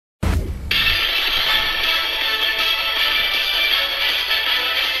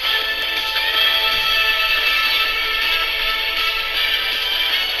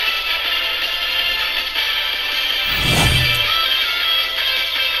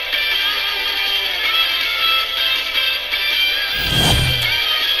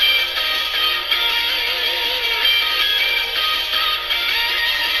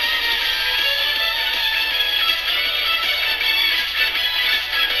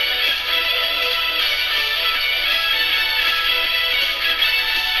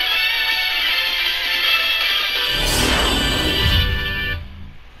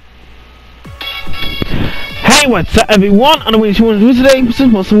Hey, what's up, everyone? On the way to do today, this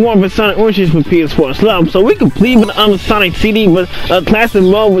is some more of Sonic Origins with PS4 Slum. So we completed the Sonic CD with classic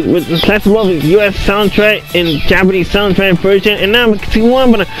mode with the classic mode with US soundtrack and Japanese soundtrack version, and now we can see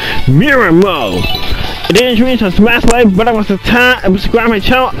one with a mirror mode. It didn't reach on Smash Live, but I was the time and subscribe my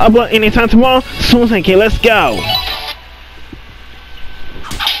channel, upload anytime tomorrow. So thank you. Let's go.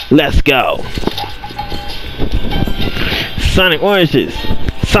 Let's go. Sonic Origins,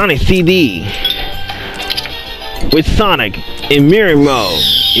 Sonic CD. With Sonic in mirror mode,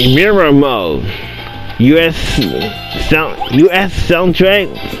 US soundtrack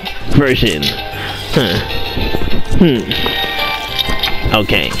version.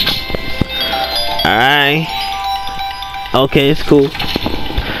 Okay. Alright. Okay, it's cool.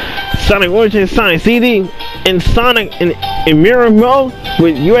 Sonic Origins, Sonic CD, and Sonic in mirror mode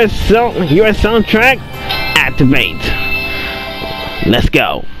with US soundtrack. Activate. Let's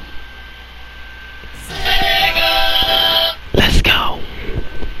go. Let's go.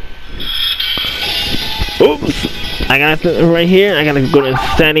 Oops. I got it right here. I gotta go to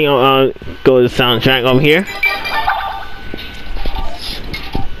setting go to the soundtrack over here.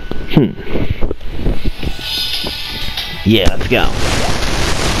 Yeah, let's go.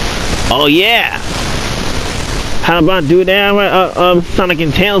 Oh yeah. How about do that with Sonic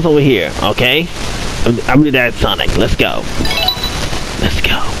and Tails over here? Okay. I'll do that Sonic. Let's go. Let's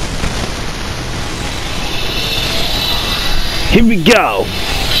go. Here we go.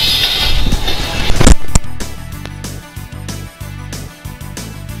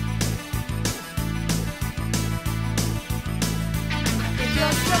 If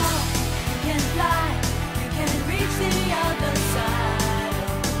you're strong, you can fly, you can reach the other side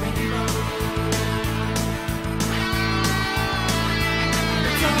of the rainbow.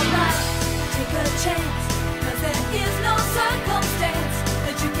 It's alright, take a chance, 'cause there is no circumstance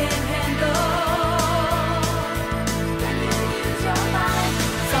that you can't handle.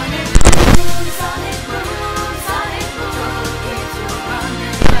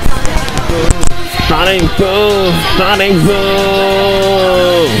 Sonic Boom! Sonic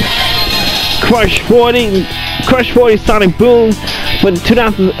Boom! Crush 40 Sonic Boom for the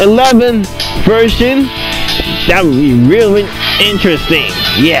 2011 version. That would be really interesting.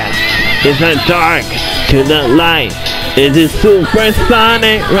 Yeah, it's not dark to the light. It is Super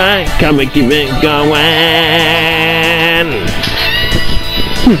Sonic, right? Come and keep it going.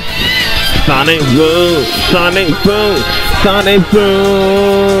 Sonic Boom! Sonic Boom! Sonic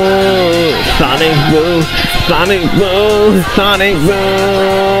Boom! Sonic Boom! Sonic Boom! Sonic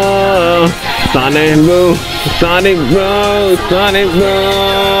Boom! Sonic Boom! Sonic Boom! Sonic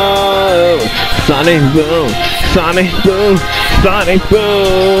Boom! Sonic Boom! Sonic Boom! Sonic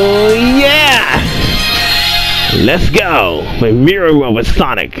Boom! Yeah! Let's go! My mirror world with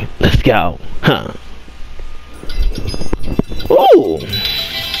Sonic. Let's go. Huh. Ooh!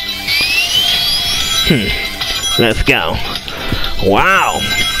 Let's go. Wow.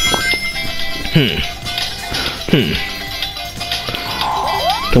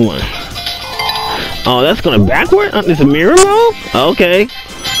 Come on. Oh, that's going backward? It's a mirror mode? Okay.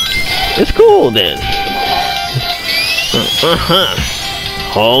 It's cool then.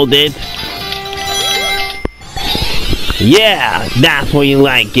 Hold it. Yeah, that's where you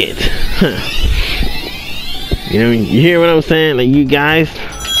like it. You hear what I'm saying? Like you guys?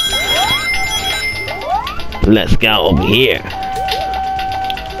 Let's go over here.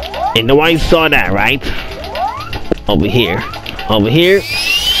 And nobody saw that, right? Over here. Over here.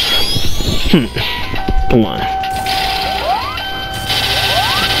 Come on.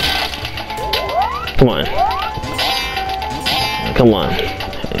 Come on. Come on.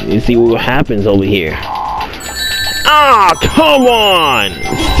 You see what happens over here. Ah, come on!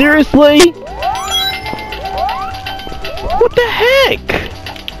 Seriously? What the heck?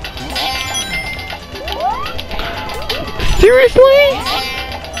 Seriously?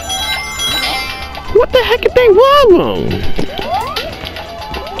 What the heck did they rob him?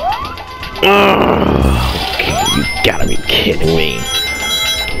 Oh, you gotta be kidding me.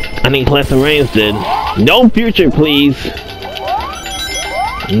 I think Pleasant Rains did. No future, please.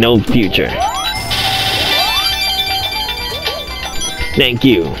 No future. Thank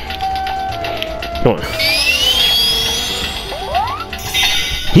you. Come on.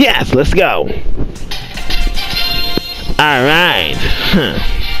 Yes, let's go. Alright.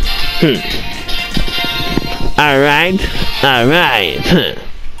 Alright. Alright.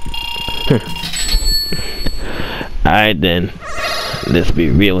 Alright then. Let's be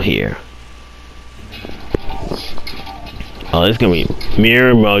real here. Oh, it's gonna be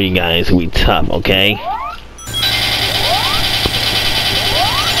mirror mode, you guys. It'll be tough, okay?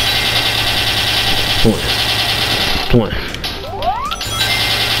 Come on. Come on.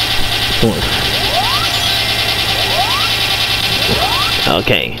 Come on.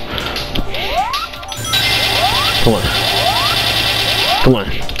 Okay. Come on. Come on.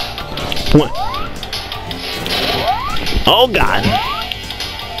 Come on. Oh God.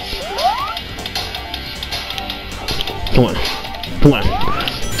 Come on. Come on.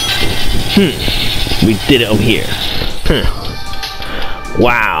 We did it over here.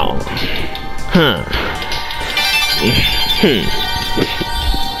 Wow.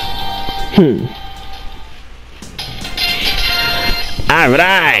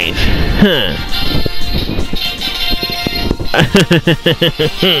 Alright.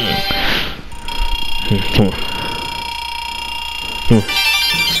 Come on.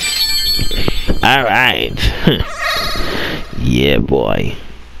 Alright. Yeah, boy.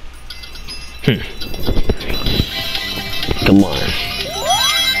 Come on.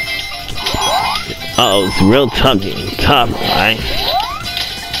 Oh, it's real tough, right?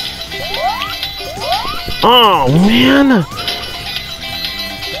 Oh, man.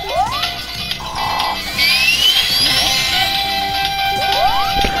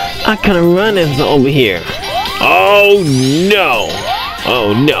 I couldn't run this over here. Oh, no.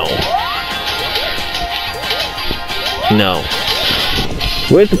 Oh, no. No.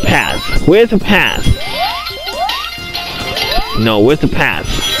 Where's the pass? Where's the pass? No, where's the pass?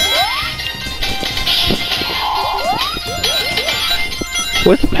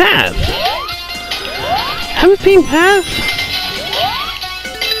 Where's the pass? Haven't seen pass?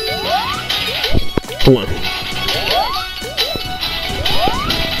 Come on.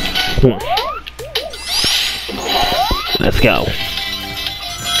 Come on. Let's go.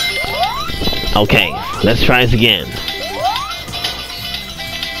 Okay, let's try this again.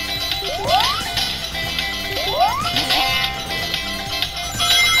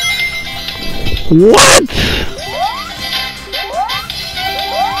 What?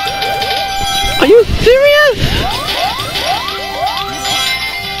 Are you serious?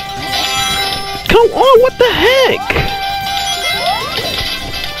 Come on, what the heck?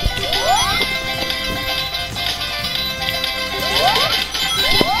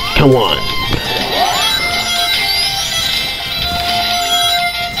 Come on.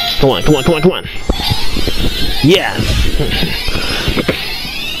 Come on, come on, come on, come on. Yes.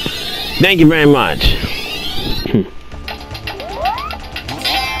 Thank you very much.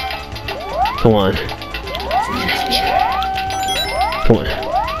 Come on. Come on.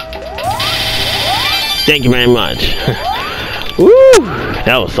 Thank you very much. Woo!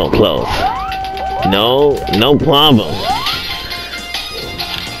 That was so close. No problem.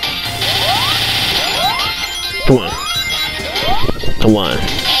 Come on. Come on.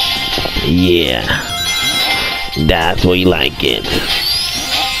 Yeah. That's where you like it.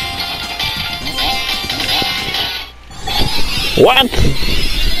 What?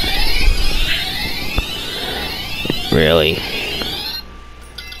 Really?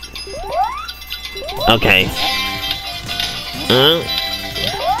 Okay.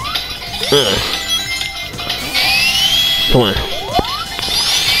 Come on.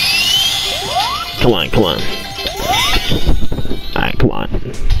 Come on, come on. Alright, come on.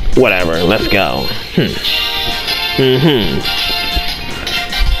 Whatever, let's go.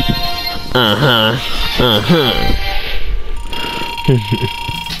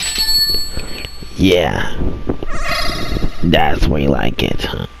 Yeah. That's where you like it,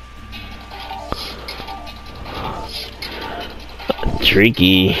 huh?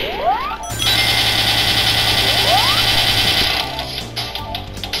 Tricky.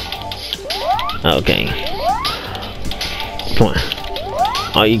 Okay. Come on.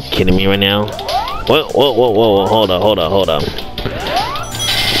 Are you kidding me right now? Whoa, whoa, whoa, whoa, hold up, hold up, hold up.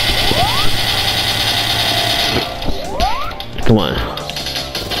 Come on.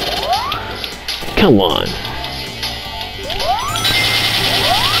 Come on.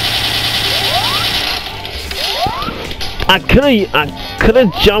 I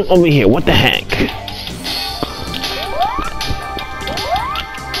could've jumped over here. What the heck?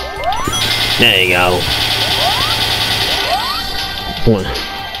 There you go. Come on.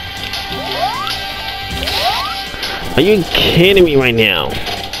 Are you kidding me right now?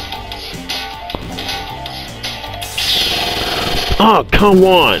 Oh, come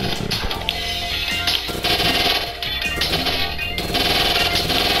on.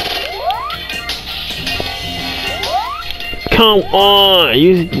 Come on.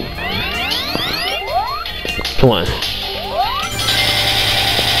 You. Come on.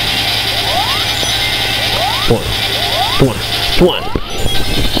 Come on. Come on. Come on.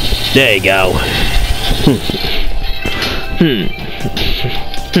 There you go.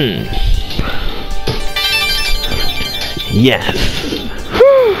 Yes.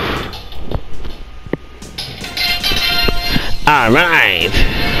 Whew. All right.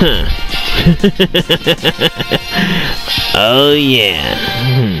 Huh. Oh yeah.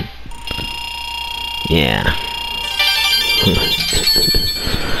 Yeah.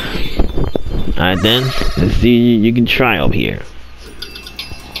 Alright then, let's see you can try up here.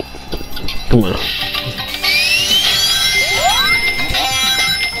 Come on.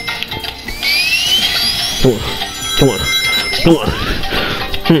 Come on. Come on. Come on.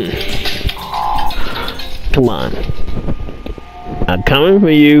 Come on. I'm coming for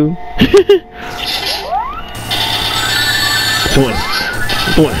you. Come on.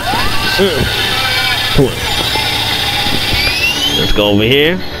 Come on. Come on. Let's go over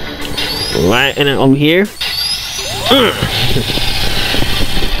here. Right, and then over here.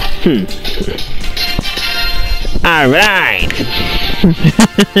 Alright.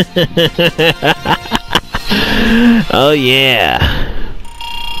 Oh yeah.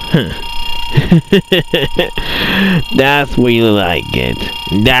 That's where you like it.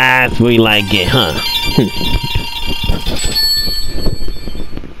 That's where you like it, huh?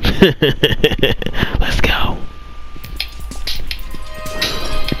 Let's go.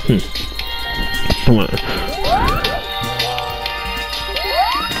 Come on.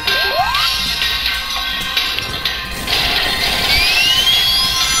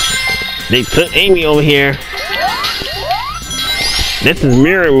 They put Amy over here. This is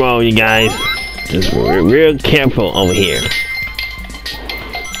mirror mode, you guys. Just real careful over here.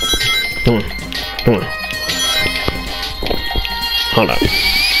 Come on. Come on. Hold up.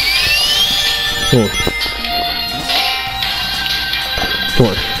 Come on. Come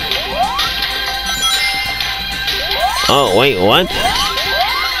on. Oh, wait, what?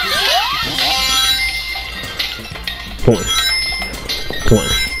 Come on. Come on.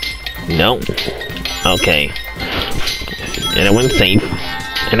 No. Okay. And I went safe.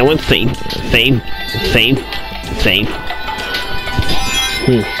 And I went safe. Safe. Safe. Safe.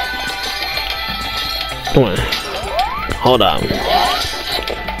 Come on. Hold on.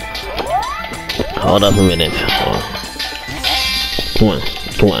 Hold up a minute. Come on.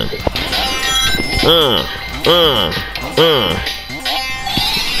 Come on.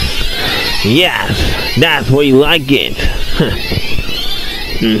 Yes, that's where you like it.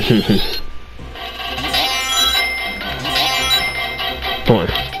 Come on.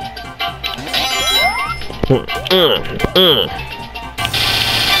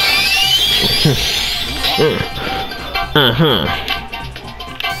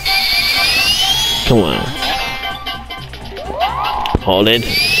 Come on. Hold it.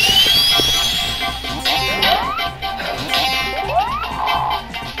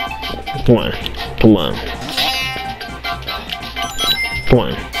 Come on. Come on. Come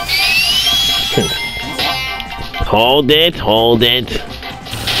on. Hold it. Hold it.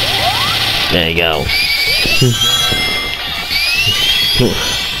 There you go.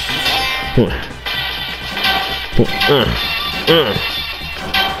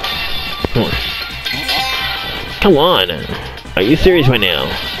 Come on. Are you serious right now?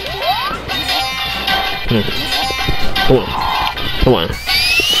 Come on. Come on.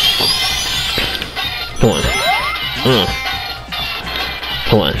 Come on.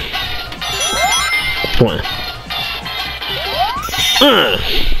 Come on. Come on.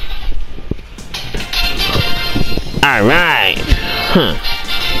 Alright. Huh.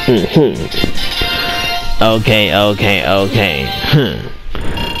 Okay, okay, okay.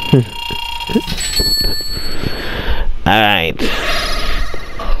 Alright.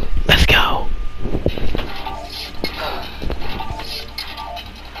 Let's go.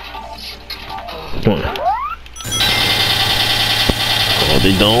 Come on. Oh,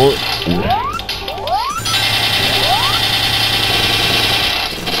 they don't.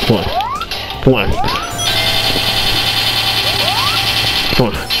 Come on. Come on. Come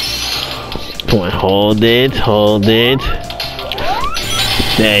on. Come on. Hold it. Hold it.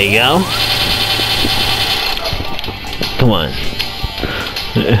 There you go. Come on.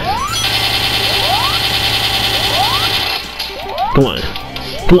 Come on.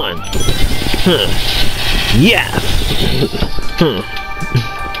 Come on. Yes.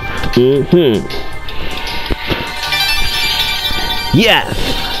 Yes.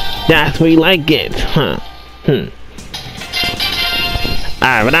 That's where you like it.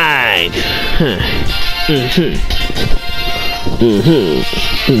 Alright.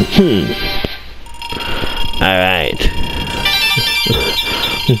 Alright.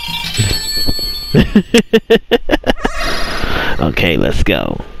 Okay, let's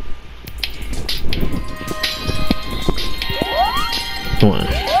go. Come on.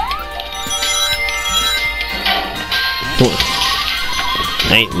 Come on.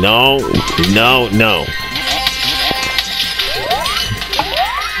 Hey, no, no, no.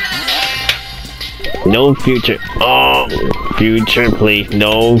 No future. Oh, future, please.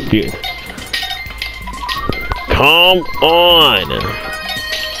 No future. Come on.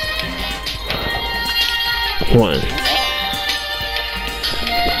 Come on.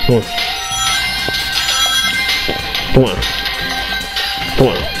 Come on. Come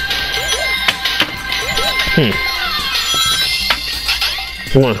on.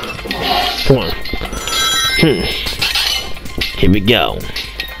 Come on. Come on. Come on. Here we go.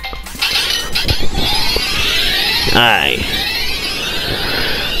 Alright.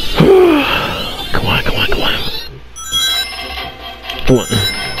 Come on, come on, come on. Come on.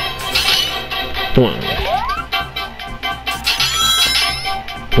 Come on.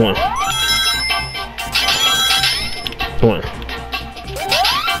 Come on. Come on.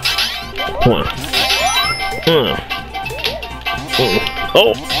 Come on.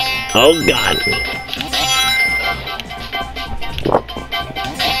 Oh! Oh God!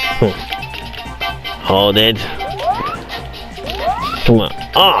 Hold it. Come on.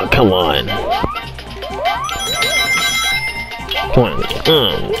 Oh, come on. Come on.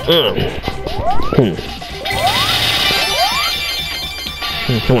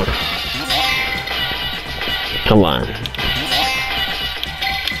 Come on. Come on.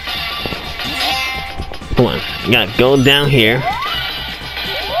 Come on. You gotta go down here.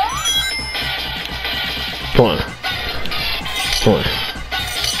 Come on. Come on.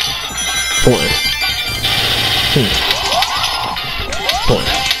 Come on. Come on.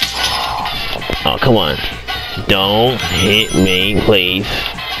 Oh, come on. Don't hit me, please.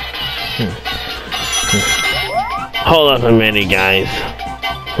 Hold up a minute, guys.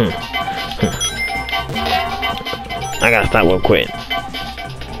 I gotta stop real quick.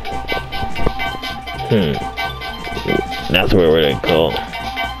 That's where we're gonna go.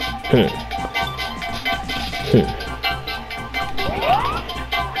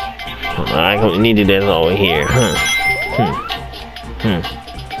 I need to do this over here.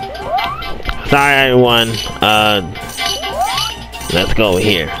 Sorry, everyone. Let's go over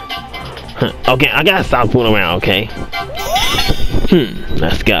here. Okay, I gotta stop fooling around, okay?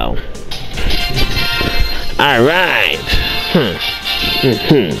 Let's go. Alright.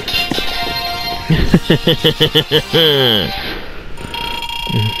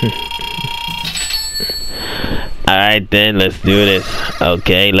 Alright then, let's do this.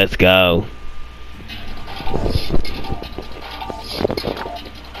 Okay, let's go.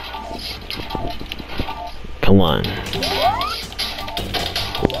 Come on.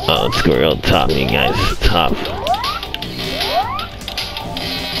 Oh, let's go real tough, you guys. It's tough.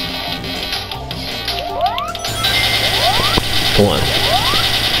 Come on.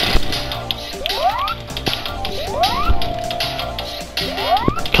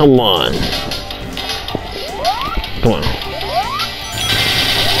 Come on. Come on.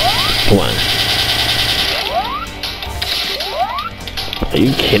 Come on. Are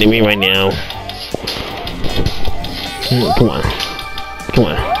you kidding me right now? Come on. Come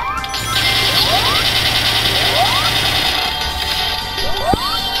on.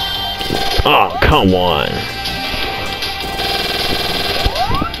 Oh, come on.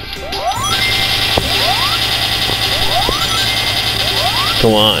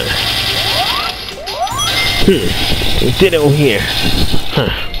 Come on. We did it over here.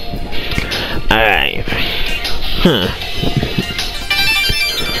 Huh. Alright. Huh.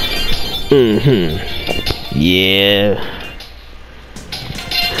 Yeah.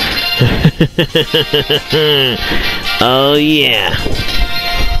 Oh yeah.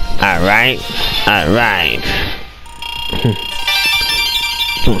 Alright. Alright.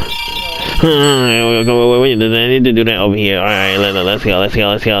 I need to do that over here. Alright, let's go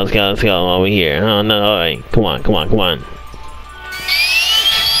over here. Oh no, alright. Come on. Come on. Come on.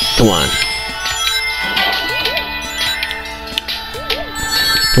 Come on.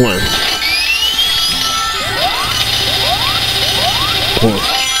 Come on. Come on.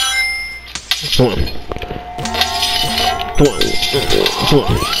 Come on. Come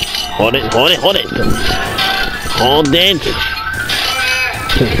on. Hold it. Hold it. Hold it. Hold it.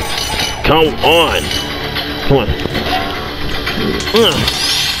 Come on. Come on.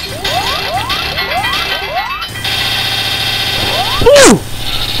 Woo!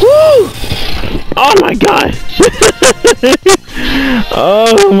 Woo! Oh my god.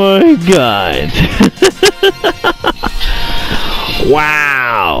 Oh my god.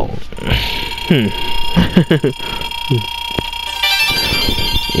 Wow.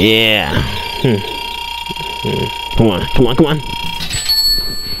 Yeah. Come on.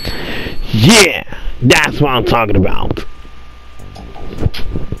 Yeah, that's what I'm talking about.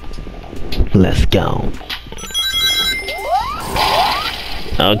 Let's go.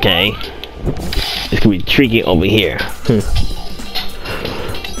 Okay. It's gonna be tricky over here.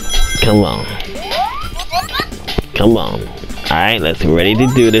 Come on. Come on. Alright, let's get ready to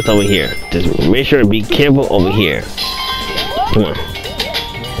do this over here. Just make sure to be careful over here. Come on.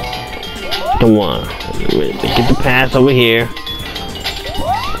 Come on. Get the pass over here.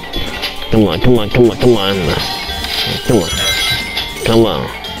 Come on, come on, come on, come on. Come on. Come on.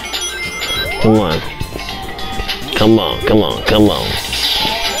 Come on. Come on, come on, come on.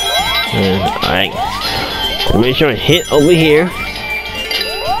 Alright. Make sure I hit over here.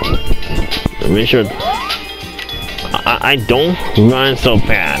 Make sure I don't run so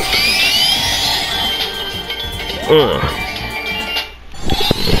fast.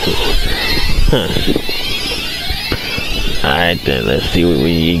 Alright then, let's see what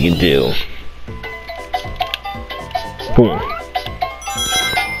you can do. Come on.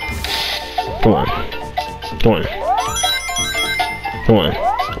 Come on. Come on. Come on.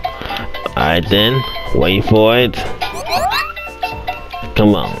 Alright then, wait for it.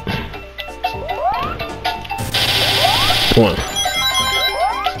 Come on. Come on.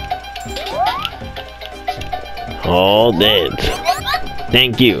 Hold it.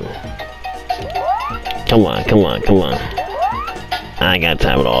 Thank you. Come on, come on, come on. I ain't got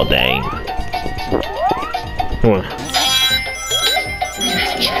time for it all day. Come on.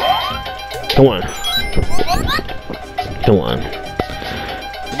 Come on. Come on.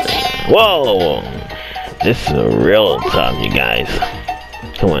 Whoa! This is real tough, you guys.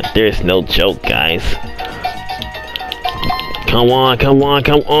 Come on, there's no joke, guys. Come on, come on,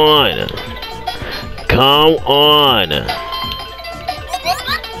 come on! Come on!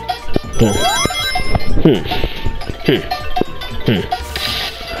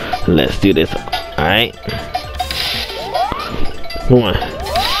 Let's do this, alright? Come on.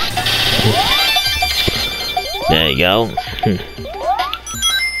 There you go.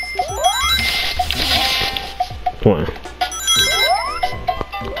 Come on.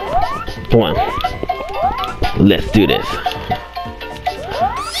 Come on. Let's do this.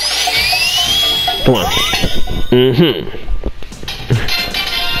 Come on.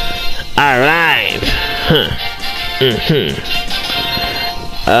 Alright.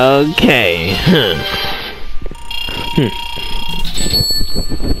 Okay.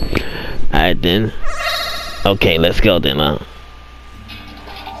 Alright then. Okay, let's go then, huh?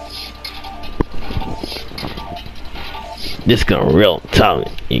 This got real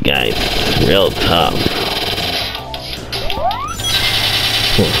tough, you guys. Real tough.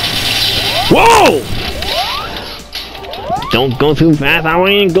 Whoa! Don't go too fast. I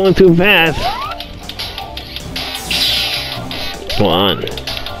ain't going too fast. Come on.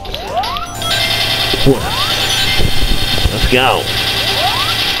 Let's go.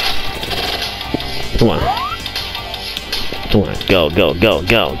 Come on. Come on. Go, go, go,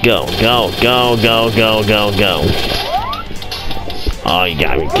 go, go, go, go, go, go, go, go. Oh, you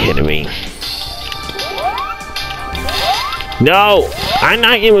gotta be kidding me. No! I'm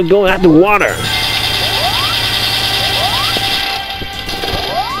not even going out the water.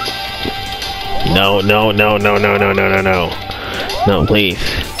 No, no, no, no, no, no, no, no, no. No, please.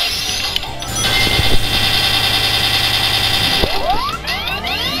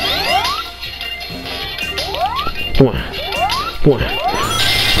 Come on. Come on.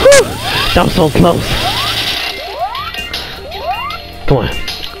 Whew! That was so close. Come on.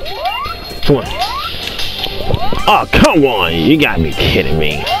 Come on. Oh, come on. You gotta be kidding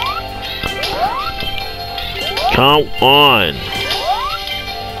me. Come on.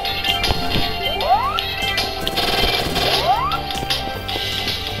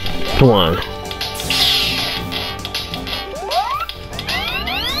 Come on.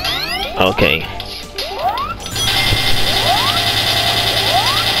 Okay.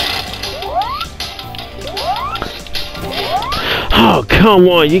 Oh, come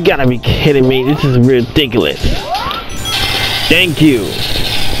on. You gotta be kidding me. This is ridiculous. Thank you.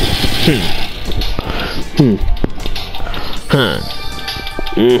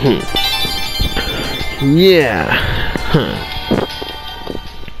 Yeah.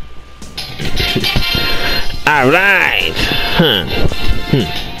 Alright.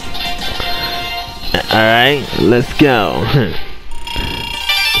 Alright, let's go.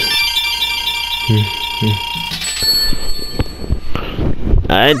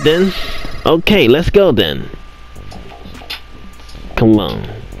 Alright then. Okay, let's go then. Come on.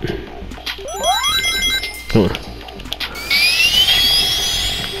 Come on.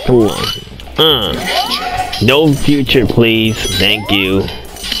 Come on. No future, please. Thank you.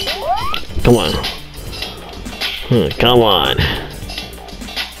 Come on. Come on.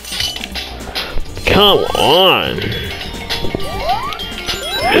 come on.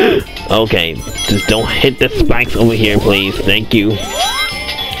 Okay, just don't hit the spikes over here, please. Thank you.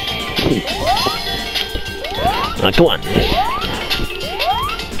 Come on.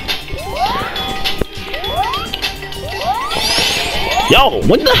 Yo,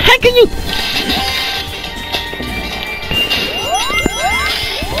 what the heck are you?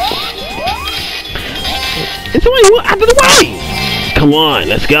 It's only out of the way. Come on,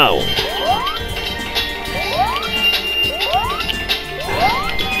 let's go.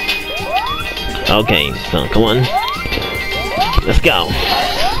 Okay, so come on. Let's go.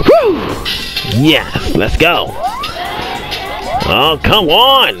 Woo! Yes, let's go. Oh, come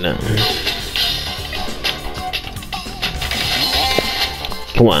on.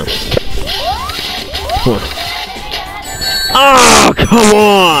 Come on. Come on. Oh, come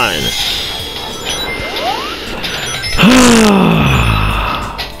on.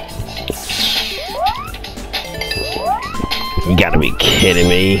 You gotta be kidding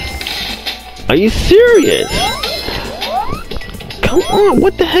me. Are you serious? Come on,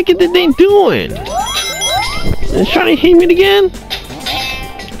 what the heck is the thing doing? It's trying to hit me again?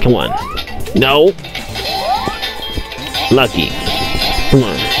 Come on. No. Lucky. Come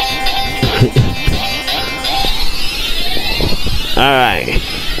on. Alright.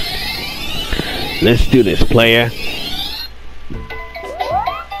 Let's do this, player.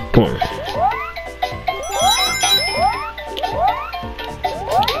 Come on.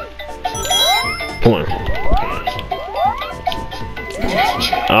 Come on.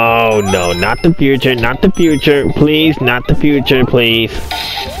 Oh no, not the future, not the future, please, not the future, please.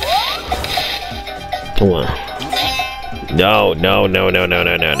 Come on. No, no, no, no, no,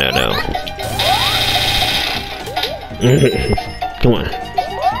 no, no, no, no. Come on.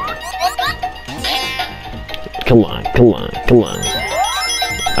 Come on, come on, come on.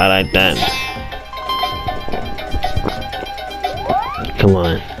 I like that. Come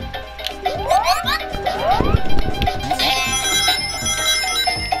on.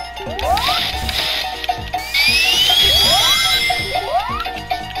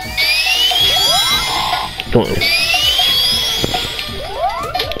 Come on.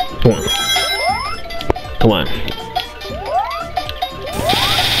 Come on. Come on.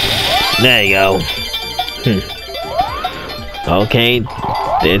 There you go. Okay.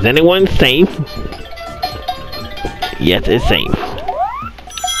 Is anyone safe? Yes, it's safe.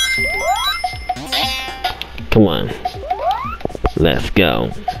 Come on. Let's go.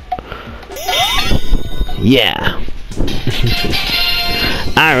 Yeah.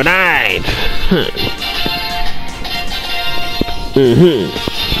 Alright.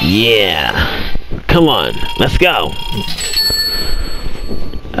 Yeah. Come on. Let's go.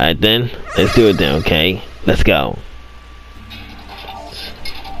 Alright then. Let's do it then, okay? Let's go.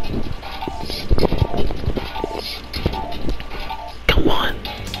 Come on.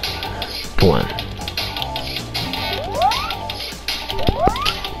 Come on.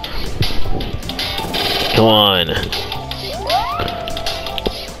 Come on.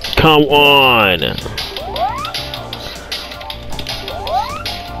 Come on.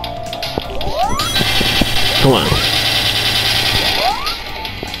 Come on.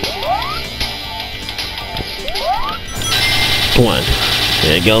 Come on.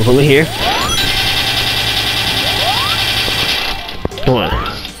 There it goes over here. Come on.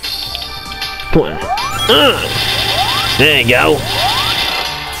 Come on. There you go.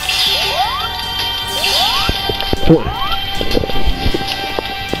 Come on.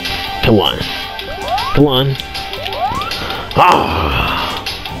 Come on. Come on. Ah.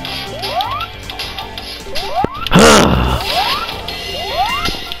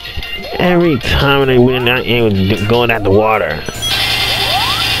 Every time they win, I am going at the water.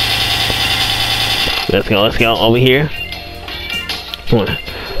 Let's go, over here. Come on.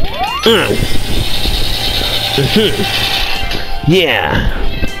 Yeah.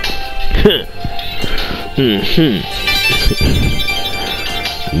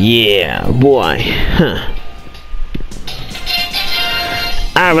 Yeah, boy.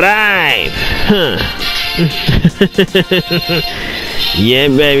 Alright. Yeah,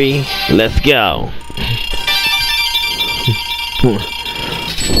 baby. Let's go.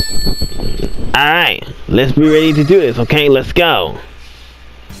 Alright. Let's be ready to do this, okay? Let's go.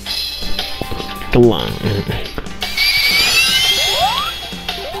 Come on.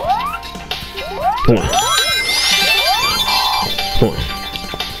 Come on. Come on.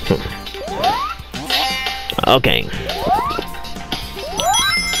 Come on. Okay.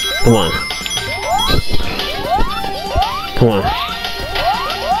 Come on. Come on.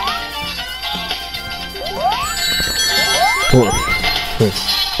 Come on.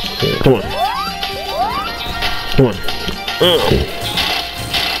 Come on. Come on.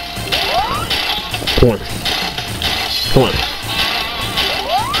 Come on. Come on.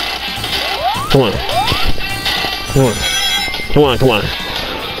 Come on. Come on. Come on, come on.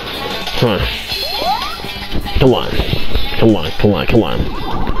 Come on. Come on. Come on, come on, come on.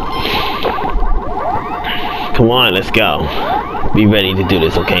 Come on, let's go. Be ready to do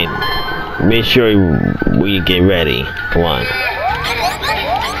this, okay? Make sure we get ready. Come on.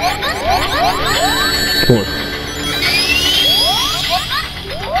 Come on.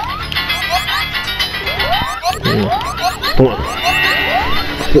 Come on.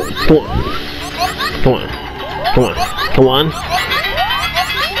 Come on. Come on. Come on. Come on.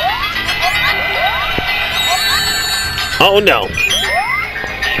 Oh no.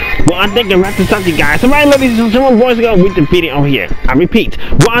 Well, I think I wrapped this up, you guys. Alright, ladies and gentlemen, boys and girls, we defeated over here. I repeat,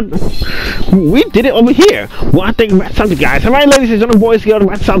 we did it over here. Well, I think I wrapped up, you guys. Alright, ladies and gentlemen, boys and girls,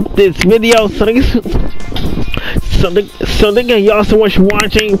 wraps up this video. So thank you all so much for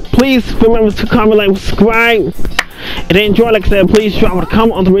watching. Please remember to comment, like, subscribe. And enjoy, like I said, please drop a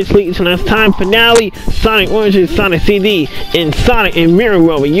comment on the recently until next time. Finale, Sonic Origins, Sonic CD, and Sonic and Mirror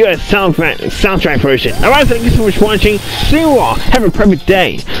World with US soundtrack version. Alright, so thank you so much for watching. See you all. Have a perfect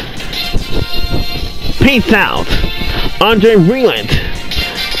day. Peace out. Andre Breland.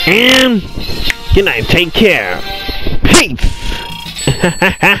 And good night. Take care. Peace.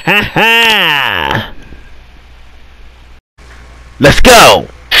 Let's go.